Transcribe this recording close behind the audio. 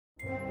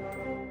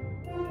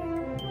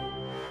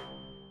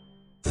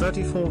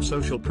34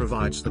 Social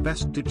provides the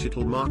best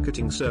digital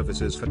marketing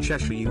services for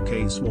Cheshire,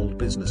 UK small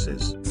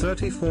businesses.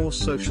 34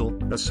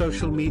 Social, a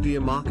social media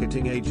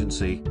marketing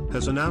agency,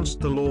 has announced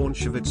the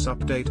launch of its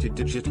updated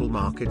digital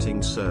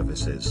marketing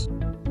services.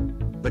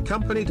 The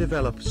company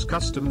develops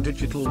custom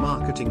digital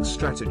marketing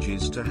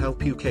strategies to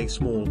help UK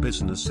small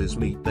businesses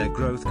meet their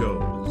growth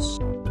goals.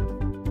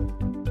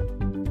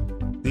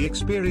 The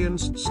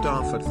experienced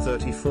staff at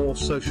 34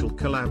 Social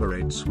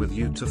collaborates with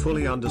you to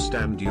fully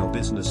understand your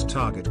business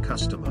target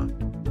customer.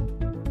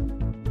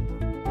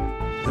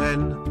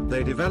 Then,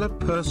 they develop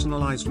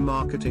personalized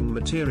marketing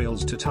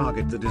materials to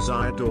target the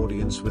desired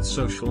audience with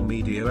social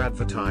media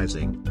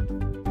advertising.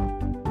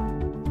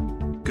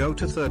 Go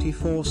to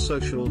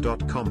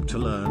 34social.com to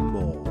learn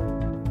more.